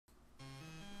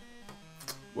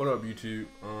What up, YouTube?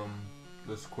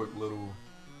 This quick little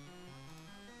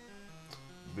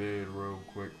vid real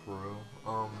quick for real.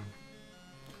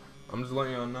 I'm just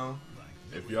letting y'all know,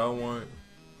 if y'all want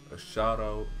a shout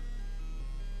out,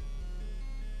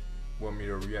 want me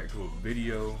to react to a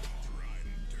video,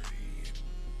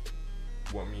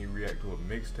 want me to react to a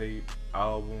mixtape,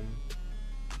 album,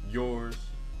 yours,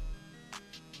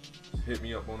 just hit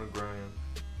me up on the gram,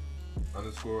 __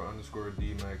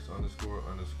 DMAX __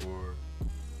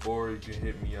 or you can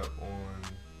hit me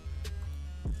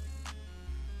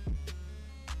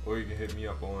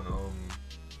up on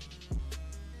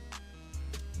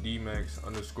DMAX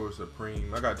 _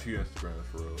 Supreme. I got 2 Instagrams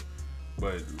for real,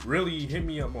 but really hit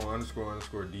me up on __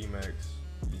 DMAX,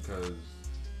 because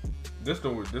this the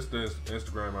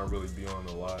Instagram I really be on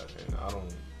a lot, and I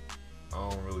don't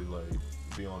really like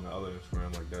be on the other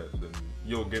Instagram like that. Then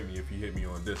you'll get me if you hit me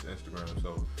on this Instagram.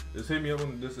 So just hit me up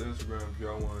on this Instagram if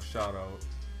y'all want a shout out.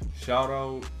 Shout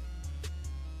out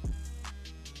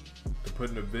to put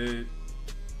in a vid,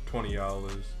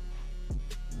 $20.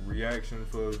 Reaction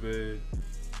for a vid,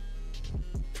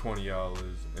 $20,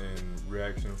 and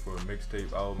reaction for a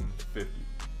mixtape album, $50.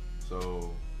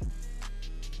 So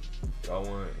y'all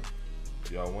want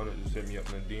it, just hit me up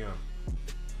in the DM.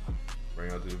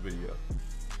 Bring out to the video.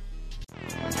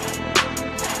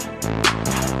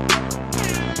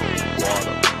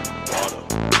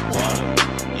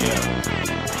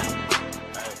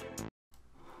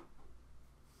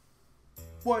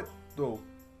 What the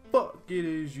fuck it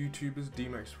is, YouTube? It's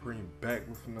DMAX Supreme back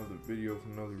with another video, with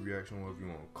another reaction, whatever you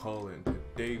want to call it. And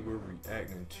today we're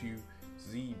reacting to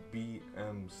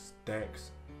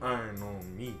DMAX Iron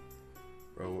on Me,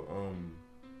 bro.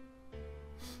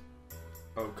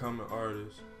 Upcoming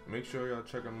artists. Make sure y'all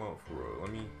check them out for real.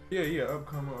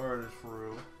 Upcoming artists for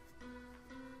real.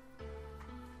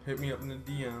 Hit me up in the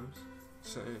DMs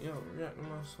saying, yo, react to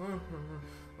my song.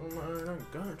 Oh my, I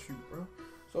got you, bro.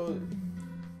 So,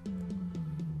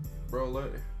 bro,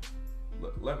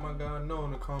 let my guy know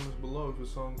in the comments below if the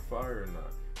song's fire or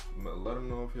not. Let him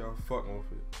know if y'all fucking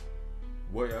with it.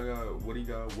 What he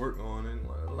got work on, and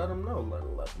let him know.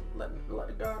 Let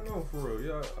the guy know for real.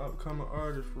 Yeah, upcoming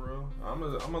artist for real. I'm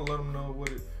gonna let him know what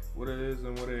it is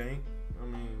and what it ain't. I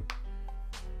mean,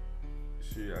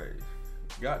 shit, I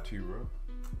got to, bro.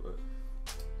 But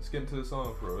let's get into the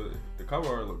song for real. The cover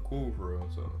art look cool for real,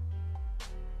 so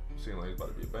seems like it's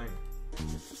about to be a banger.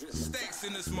 Stacks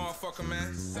in this motherfucker,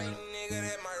 man.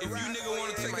 If you nigga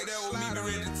wanna take it there with me, be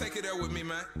ready to take it there with me,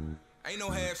 man. Ain't no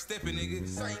half stepping, nigga. If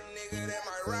we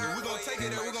gon' take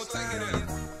it there, we gon' take it there.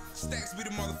 Stacks be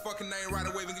the motherfucking name right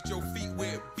away and get your feet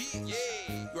wet, bitch. Yeah,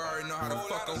 you already know how the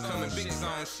fuck I'm coming. Big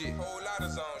zone shit. Whole lot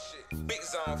of zone shit. Big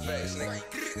zone facts, nigga.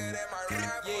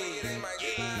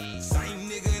 Yeah. Same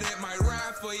nigga that might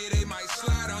ride for you, they might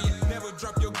slide on you. Never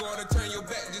drop your guard or turn your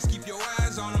back, just keep your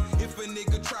eyes on them. If a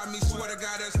nigga try me, swear to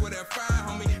God, that's where they're fine,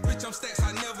 homie. Bitch, I'm Stacks,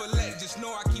 I never let, just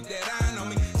know I keep that eye on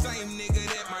me. Same nigga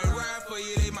that might ride for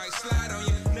you, they might slide on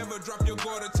you. Never drop your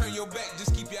guard or turn your back,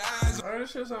 just keep your eyes on. Alright,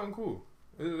 this shit sound cool.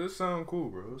 This sound cool,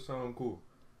 bro. It sound cool.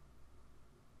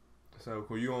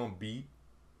 You on beat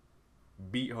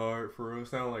hard for real.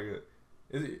 Sound like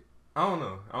I don't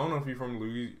know if you're from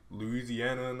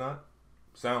Louisiana or not.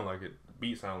 Sound like it. The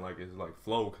beat sound like it. It's like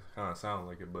flow kind of sound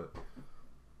like it, but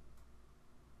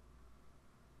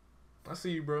I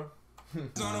see you, bro. If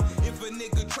a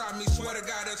nigga try me, swear to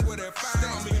God, that's where they're fine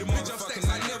on me. Bitch, I'm Stacks,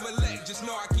 I never let, just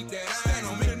know I keep that eye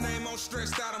on me. The name on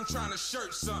stressed out, I'm trying to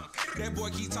shirt something. That boy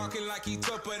keep talking like he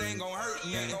tough, but ain't gon' hurt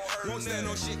nothing. Won't stand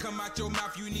no shit come out your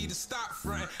mouth, you need to stop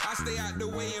front. I stay out the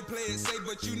way and play it safe,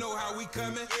 but you know how we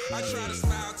coming. I try to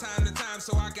smile time to time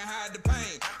so I can hide the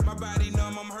pain. My body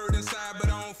numb, I'm hurt inside, but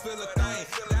I don't feel a thing.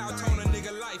 Now tone a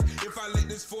nigga life, if I let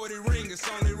this 40 ring, it's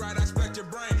only right I scratch your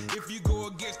brain. If you go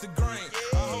against the grain,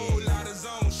 a whole lot of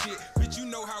zone shit, bitch, you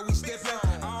know how we steppin'.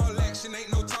 All action,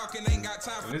 ain't no talking, ain't got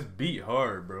time for this beat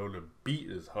hard, bro. The beat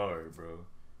is hard, bro.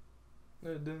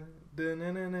 The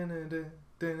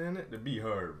beat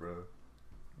hard, bro.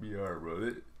 Beat hard,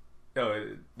 bro.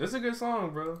 Yo, this is a good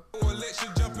song, bro. Let you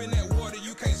jump in that water,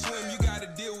 you can't swim, you gotta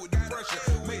deal with the pressure.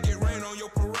 Make it rain on your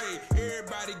parade,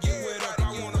 everybody get wet up.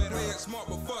 I wanna play it smart,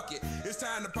 but fuck it, it's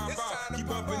time to pop out. Keep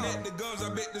bumping at the gums, I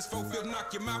bet this 4-5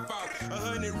 knock your mouth out.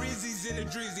 100 Rizzies in the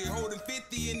drizzy, holding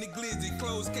 50 in the glizzy.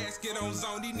 Closed casket on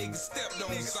zone, these niggas stepped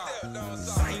on salt.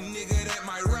 Same nigga that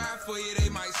might ride for you, they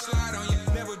might slide on you.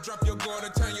 Never drop your guard or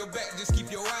turn your back, just keep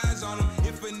your eyes on them.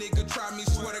 If a nigga try me,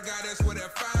 swear to God, that's where they're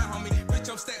fine, homie. Bitch,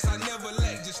 I'm Stacks, I never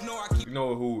let, just know I keep. You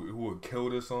know who would kill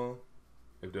this song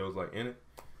if there was like in it?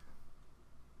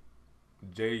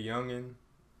 Jay Youngin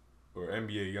or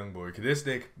NBA Youngboy, cause this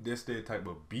their type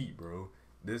of beat, bro.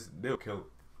 they'll kill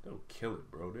it. They'll kill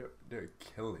it, bro. They'll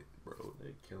kill it, bro.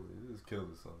 They kill it. Just kill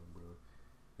the song, bro.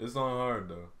 This song hard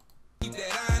though. Keep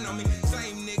that eye on me.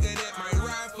 Same nigga that might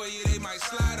ride for you, they might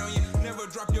slide on you. Never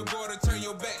drop your guard or turn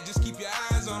your back, just keep your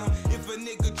eyes on them. If a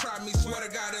nigga try me, swear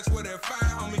to God, that's where they'll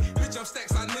find on me. Bitch, I'm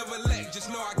stacks, I never lack. Just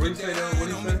know I keep that eye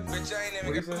on me. Bitch, I ain't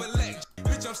never lack.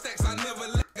 Bitch, I'm stacks, I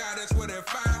never lack. God, that's where they'll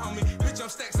find on me. Bitch, I'm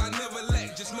stacks, I never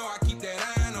lack. Just know I keep that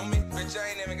eye on me. Bitch,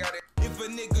 I ain't never got it. If a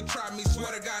nigga try me,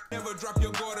 swear to God, never drop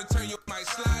your guard or turn your might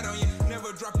slide on you.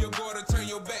 Never drop your guard or turn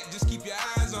your back, just keep your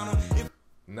eyes on them.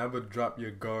 Never drop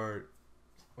your guard.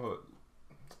 Oh,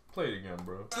 play it again,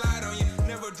 bro. Slide on you.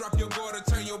 Never drop your guard or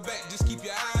turn your back, just keep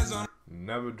your eyes on them.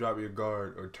 Never drop your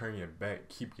guard or turn your back.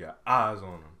 Keep your eyes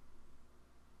on them.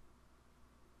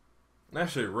 That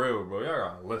shit real, bro. Y'all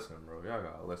gotta listen, bro. Y'all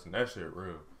gotta listen. That shit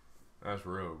real. That's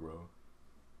real, bro.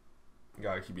 You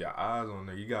gotta keep your eyes on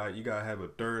there. You gotta have a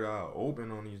third eye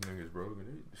open on these niggas, bro.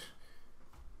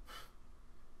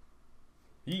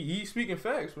 He speaking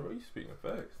facts, bro. He's speaking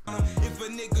facts. If a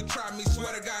nigga try me,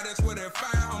 swear to God, that's where they'll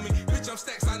find on me. Bitch, I'm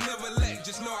stacks, I never lack.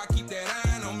 Just know I keep that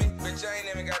eye on me. Bitch, I ain't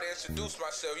even gotta introduce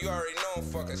myself. You already know I'm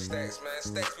fucking stacks, man.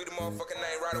 Stacks be the motherfucking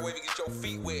name right away to get your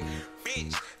feet wet.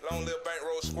 Bitch, long live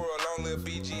Bankroll Squirrel, long live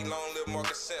BG, long live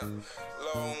Marcus Simp,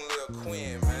 long live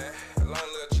Quinn, man. Long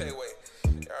live Chayway.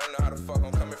 Y'all already know how the fuck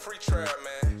I'm coming. Free trial,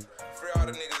 man. Free all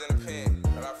the niggas in the pen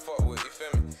that I fuck with, you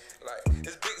feel me? Like,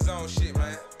 it's big zone shit,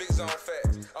 man. Big zone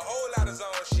facts. A whole lot of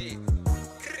zone shit.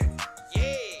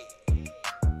 Yeah.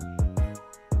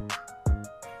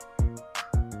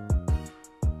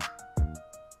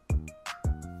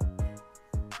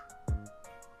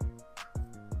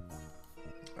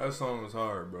 That song was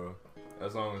hard, bro.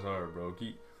 That song was hard, bro.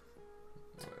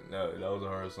 That was a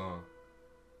hard song.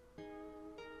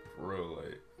 For real,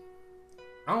 like.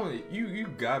 You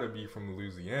gotta be from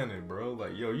Louisiana, bro.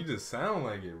 Like, yo, you just sound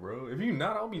like it, bro. If you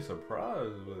not, I'll be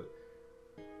surprised, but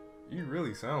you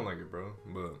really sound like it, bro.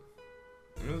 But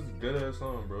it's a good ass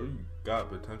song, bro. You got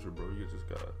potential, bro. You just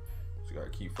gotta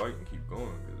keep fighting, keep going,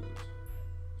 cause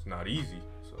it's not easy.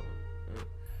 So, yeah.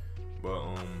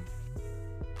 But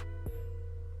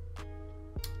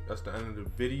that's the end of the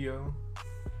video.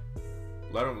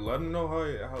 Let them know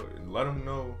let them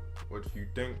know what you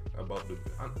think about the.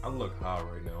 I look high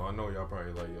right now. I know y'all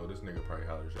probably like, yo, this nigga probably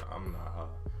high as shit. I'm not high,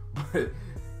 but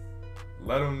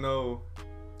let them know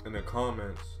in the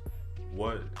comments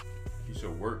what he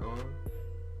should work on,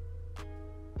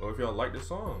 or if y'all like the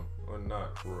song or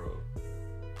not, for real.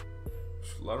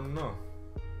 Just let them know.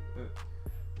 Yeah.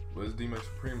 But it's DMAX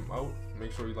Supreme out.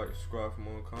 Make sure you like, subscribe for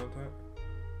more content.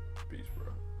 Peace, bro.